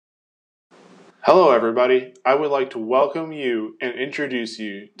Hello, everybody. I would like to welcome you and introduce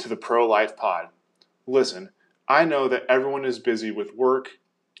you to the Pro Life Pod. Listen, I know that everyone is busy with work,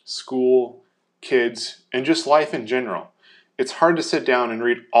 school, kids, and just life in general. It's hard to sit down and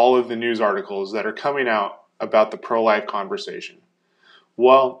read all of the news articles that are coming out about the pro-life conversation.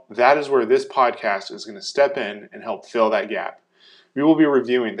 Well, that is where this podcast is going to step in and help fill that gap. We will be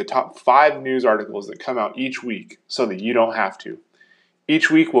reviewing the top 5 news articles that come out each week so that you don't have to.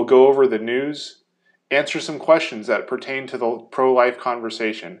 Each week we'll go over the news, answer some questions that pertain to the pro-life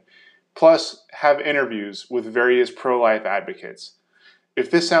conversation, plus have interviews with various pro-life advocates. If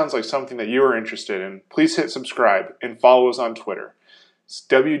this sounds like something that you are interested in, please hit subscribe and follow us on Twitter. It's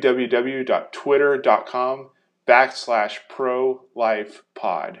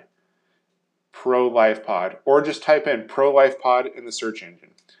www.twitter.com/prolifepod. Pro-Life-Pod, or just type in Pro-Life-Pod in the search engine.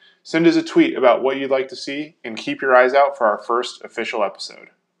 Send us a tweet about what you'd like to see, and keep your eyes out for our first official episode.